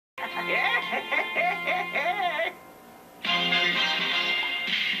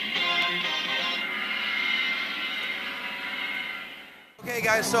Okay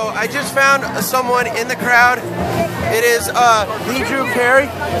guys, so I just found someone in the crowd. It is Lee Drew Carey.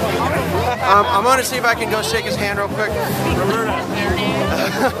 I'm gonna see if I can go shake his hand real quick.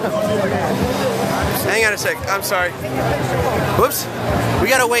 Hang on a sec, I'm sorry. Whoops, we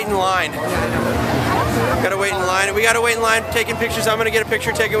gotta wait in line. Gotta wait in line. We gotta wait in line taking pictures. I'm gonna get a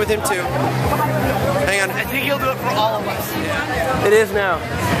picture taken with him too. Hang on. I think he'll do it for all of us. Yeah. It is now.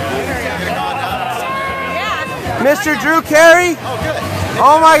 Mr. Drew Carey? Oh, good.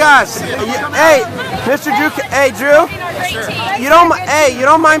 Oh my gosh. Hey, Mr. Drew, hey Drew. You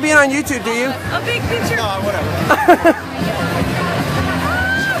don't mind being on YouTube, do you? A big picture. No, whatever. What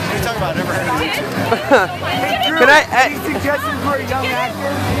are you talking about? Never heard of YouTube. Hey, Drew, can I? any suggestions for a young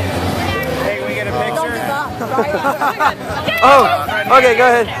actor? Hey, can we get a picture? Oh, okay, go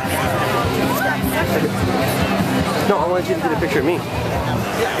ahead. No, I wanted you to get a picture of me.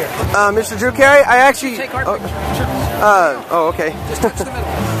 Mr. Drew Carey, I actually. Okay. Just touch the middle.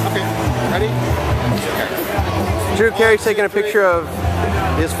 Okay, ready? Okay. Drew Carey's taking a picture of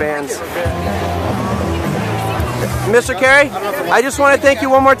his fans. Mr. Carey, I just want to thank you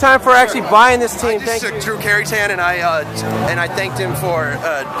one more time for actually buying this team. I just shook Drew Carey's hand and I thanked him for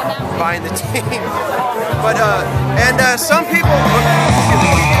buying the team. But some people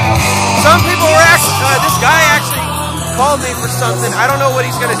were actually this guy actually called me for something. I don't know what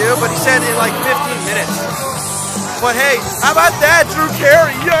he's gonna do, but he said in like 15 minutes. But hey, how about that, Drew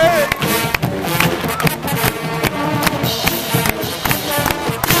Carey? Yay!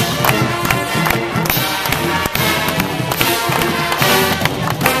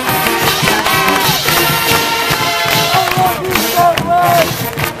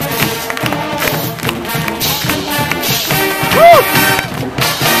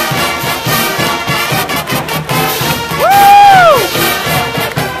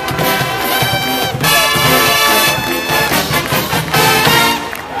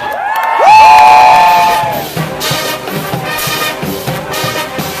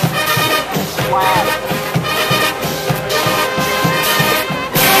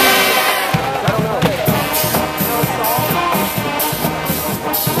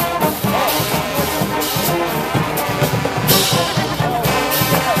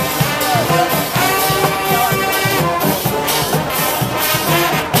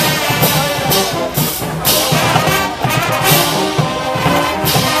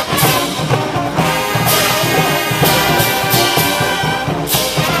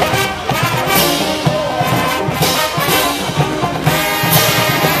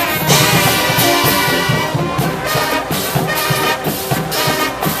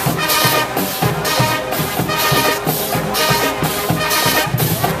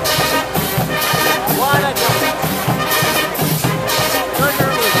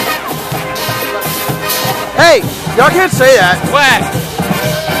 Hey, y'all can't say that. Swag.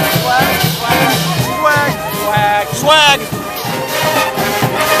 Swag. Swag. Swag. Swag.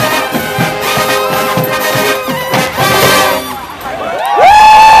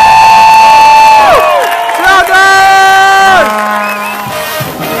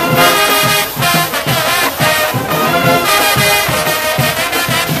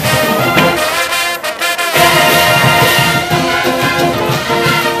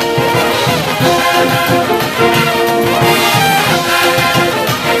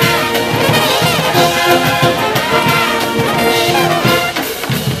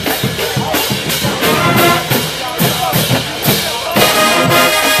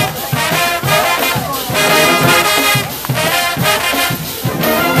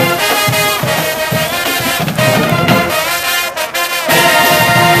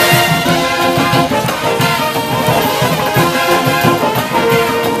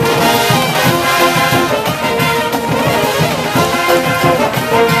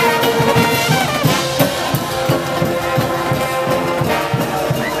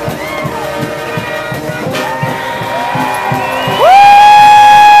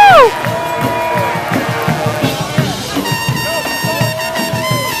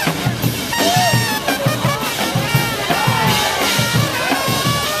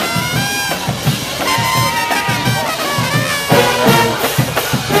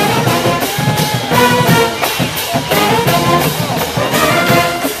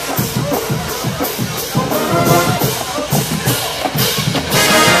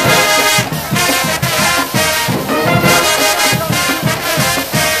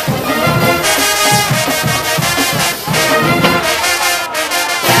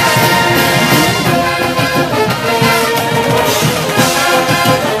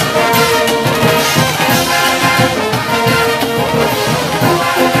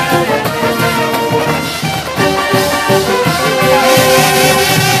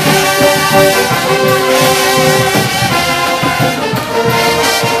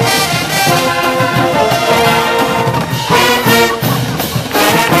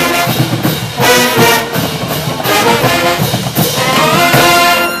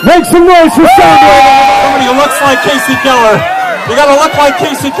 Make some noise for Soundwave. Somebody who looks like Casey Keller. You gotta look like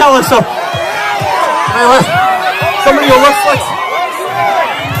Casey Keller, so. Anyway, somebody who looks like.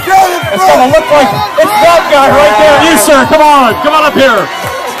 It's gonna look like. It's that guy right there. You, sir, come on. Come on up here.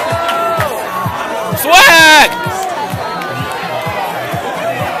 Swag!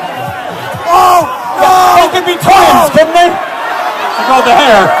 Oh! They could be twins, couldn't they? Oh, the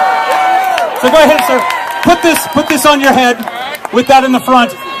hair. So go ahead, sir. Put this on your head with that in the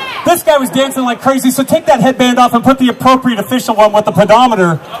front. This guy was dancing like crazy, so take that headband off and put the appropriate official one with the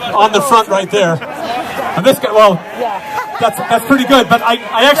pedometer on the front right there. And this guy, well, that's pretty good, but I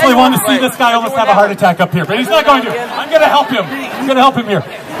actually want to see this guy almost have a heart attack up here, but he's not going to. I'm going to help him. I'm going to help him here.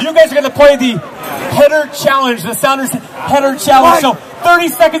 You guys are going to play the header challenge, the Sounders header challenge. So 30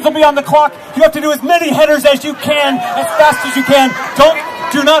 seconds will be on the clock. You have to do as many headers as you can, as fast as you can.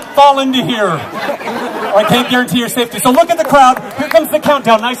 Do not fall into here. I can't guarantee your safety. So look at the crowd. Here comes the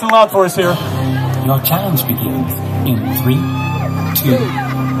countdown, nice and loud for us here. Your challenge begins in 3, 2,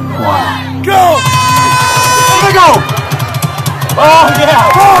 1. Go! Here we go! Oh,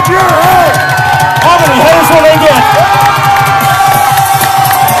 yeah. Hold your head! How many headers will they get?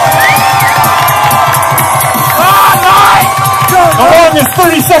 The longest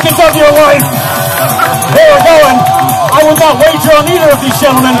 30 seconds of your life. Here we're going. I will not wager on either of these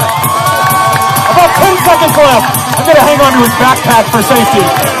gentlemen. About 10 seconds left. I'm going to hang on to his backpack for safety.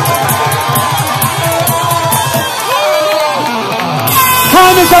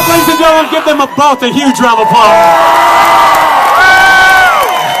 Time is up, ladies and gentlemen. Give them both a huge round of applause.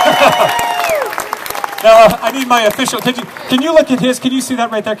 Now, I need my official. Can you look at his? Can you see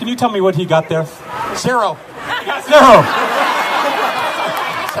that right there? Can you tell me what he got there? 0. He got 0.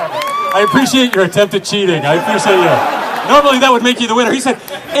 I appreciate your attempt at cheating. I appreciate you. Normally that would make you the winner. He said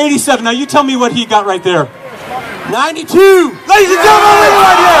 87. Now you tell me what he got right there. 92. Ladies and gentlemen,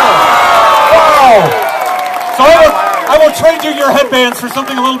 right here. Wow. So I will trade you your headbands for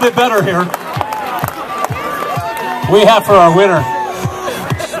something a little bit better here. We have for our winner.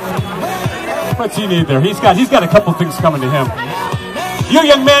 What's he need there? He's got a couple things coming to him. You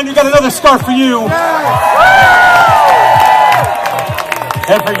young man, you got another scarf for you.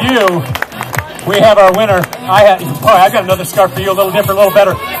 And for you, we have our winner. I got another scarf for you, a little different, a little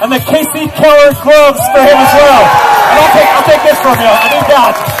better. And the Casey Keller gloves for him as well. And I'll take this from you. I need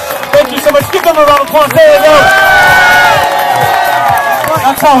that. Thank you so much. Give them a round of applause. There you go.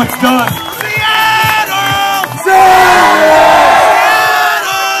 That's how it's done. Seattle!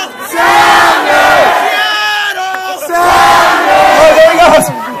 Oh, there he goes.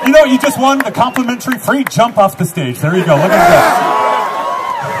 You know, you just won a complimentary free jump off the stage. There you go. Look at that.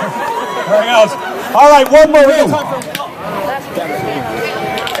 There he goes. All right, one more.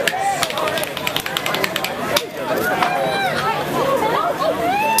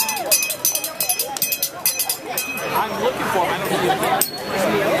 I'm looking for him. I don't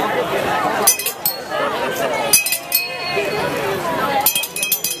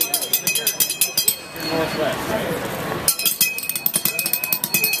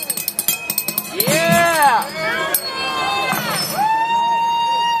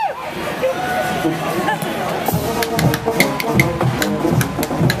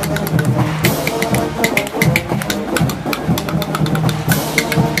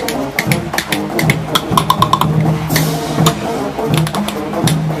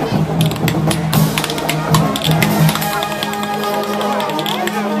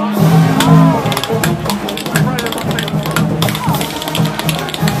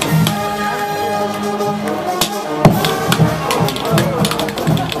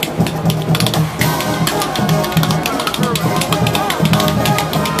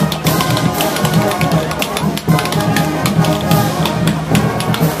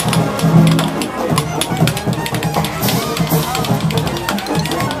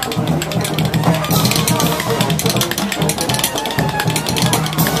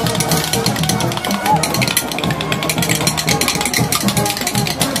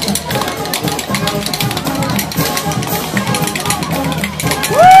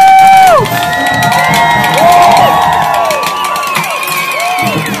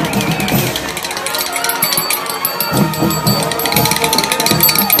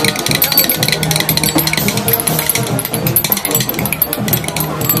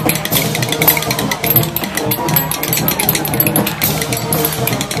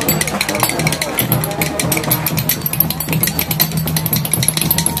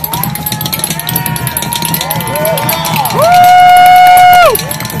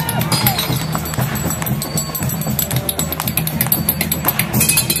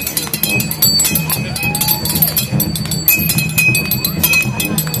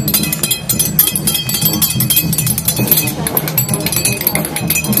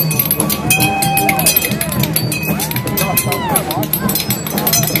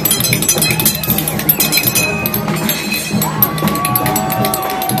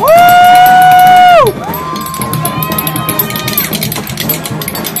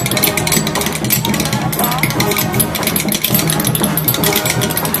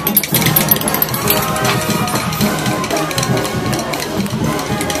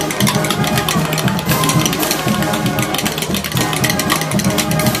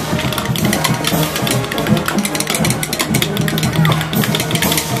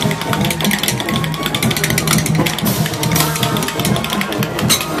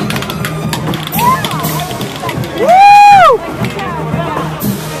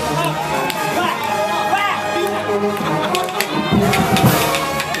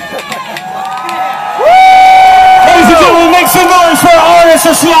University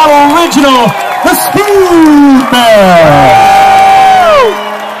of Seattle original, the Speedman.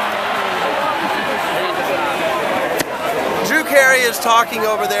 Drew Carey is talking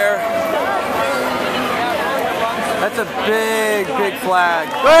over there. That's a big, big flag.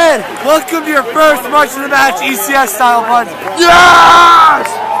 Go ahead. Welcome to your first March of the Match ECS style punch. Yes!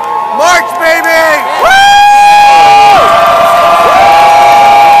 March, baby! Woo!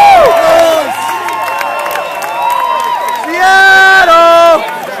 Seattle!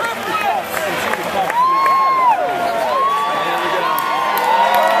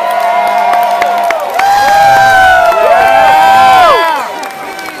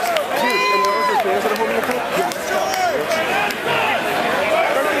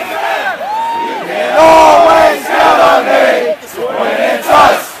 Always count on me when it's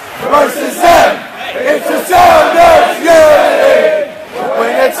us versus them. It's the Sounders unity.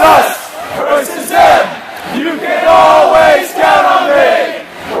 When it's us versus them, you can always count on me.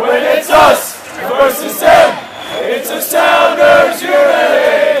 When it's us versus them, it's the Sounders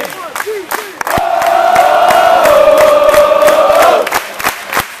unity.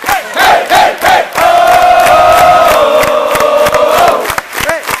 Hey, hey, hey, hey.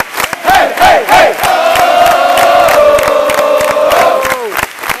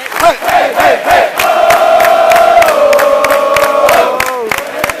 Hey, hey, hey.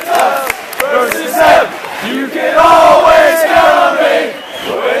 Versus them, you can always count on me.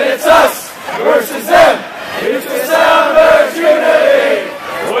 When it's us versus them, it's the Sounders unity.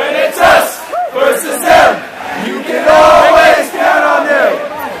 When it's us versus them, you can always count on me.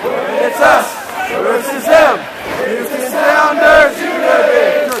 When it's us versus them, it's the Sounders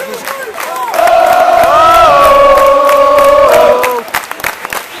unity.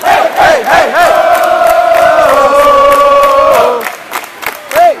 Hey, hey, hey, hey.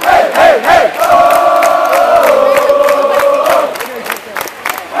 Hey, hey, hey, hey.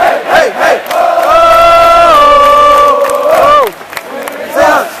 Hey, hey, hey. It's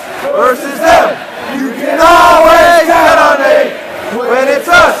us versus them. You can always count on me. When it's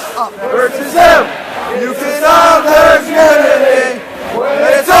us versus them, you can always unity. When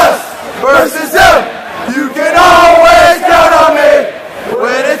it's us versus them, you can always count on me.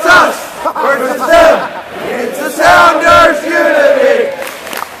 When it's us versus them, it's the Sounders unity.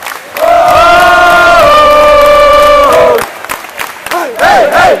 Oh! Hey, hey,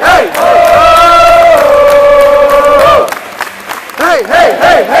 hey, hey! Oh! Hey, hey,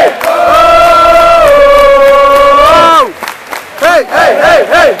 hey, hey! Oh! Hey, hey, hey,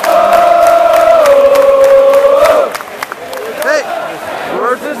 hey! Oh! Hey,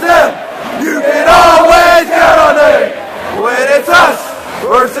 versus them, you can always count on me. When it's us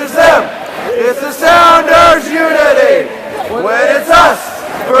versus them, it's the Sounders unity. When it's us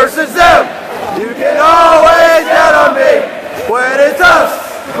versus them, you can always count on me. When it's us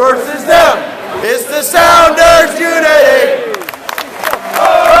versus them, it's the Sounders unity.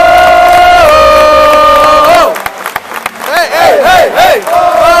 Oh! Hey, hey, hey, hey!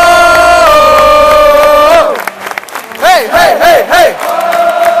 Oh! Hey, hey, hey, hey!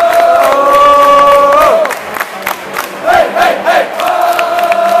 Oh! Hey, hey, hey!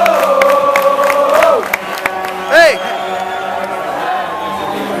 Oh! Hey!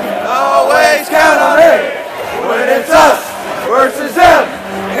 Always count on me. When it's us versus them,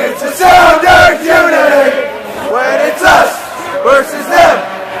 it's the Sounders unity. When it's us versus them,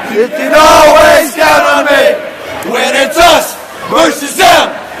 you can always count on me. When it's us versus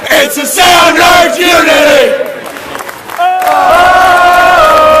them, it's the Sounders unity. Oh!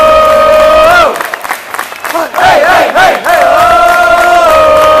 Hey, hey, hey, hey! Oh!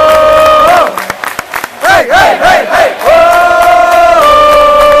 Hey, hey, hey, hey! Oh!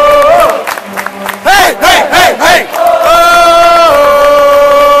 Hey, hey, hey, hey! Oh!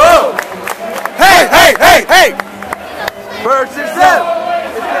 Hey, hey, hey, hey! Versus them.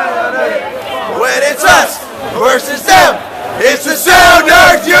 When it's us versus them, it's the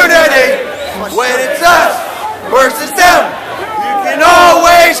Sounders unity. When it's us versus them, you can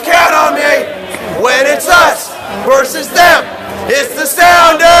always count on me. When it's us versus them, it's the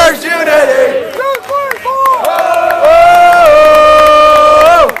Sounders unity. Oh!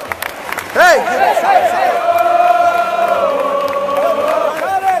 Hey!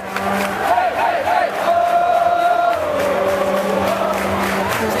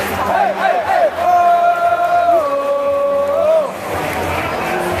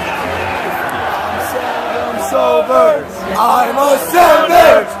 I'm a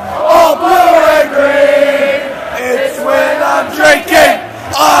Sounders, all blue and green. It's when I'm drinking,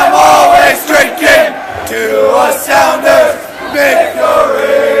 I'm always drinking to a Sounders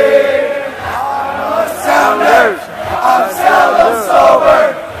victory. I'm a Sounders, I'm seldom sober.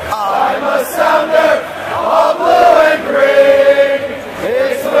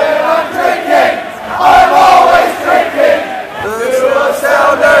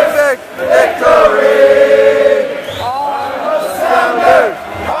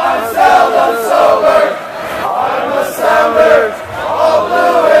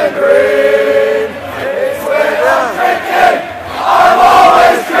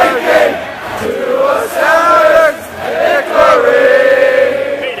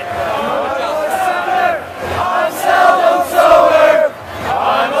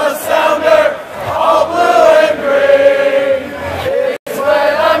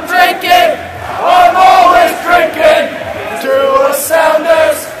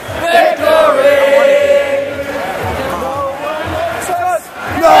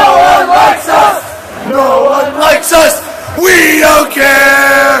 likes us, we don't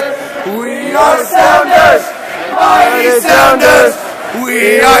care. We are Sounders, mighty Sounders.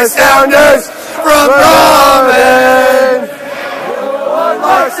 We are Sounders from Brahman. No one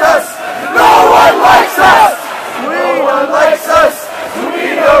likes us, no one likes us. No one likes us,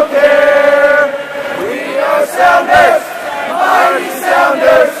 we don't care. We are Sounders, mighty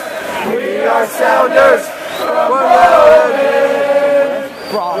Sounders. We are Sounders from Brahman.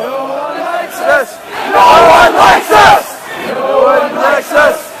 No one likes us, no one likes us. No one likes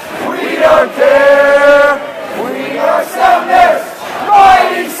us, we don't care. We are Sounders,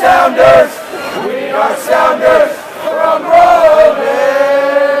 mighty Sounders. We are Sounders from Brahman.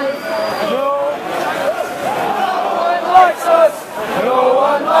 No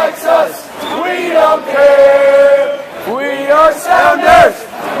one likes us, we don't care. We are Sounders,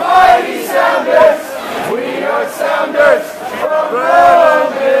 mighty Sounders. We are Sounders from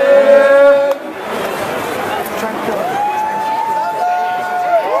Brahman.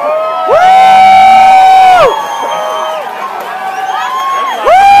 Woo!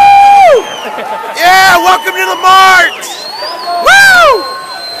 Woo! Yeah, welcome to the march. Woo!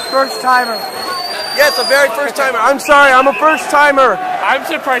 First timer. Yes, a very first timer. I'm sorry, I'm a first timer. I'm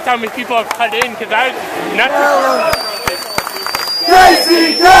surprised how many people have cut in because I was not.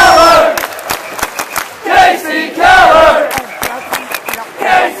 Casey Keller! Casey Keller!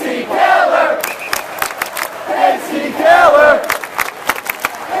 Casey Keller! Casey Keller!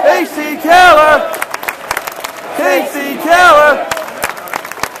 Casey Keller! Casey Keller!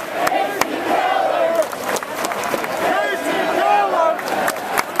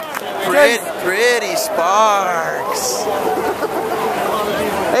 Pretty Sparks.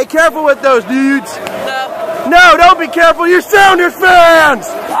 Hey, careful with those dudes. No, don't be careful. You're Sounders fans.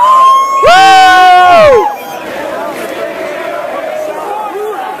 Woo!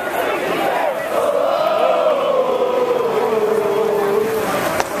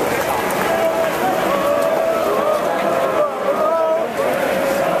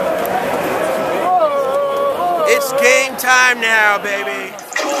 It's game time now, baby.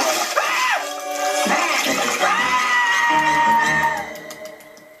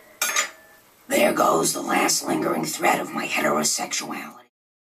 There goes the last lingering thread of my heterosexuality.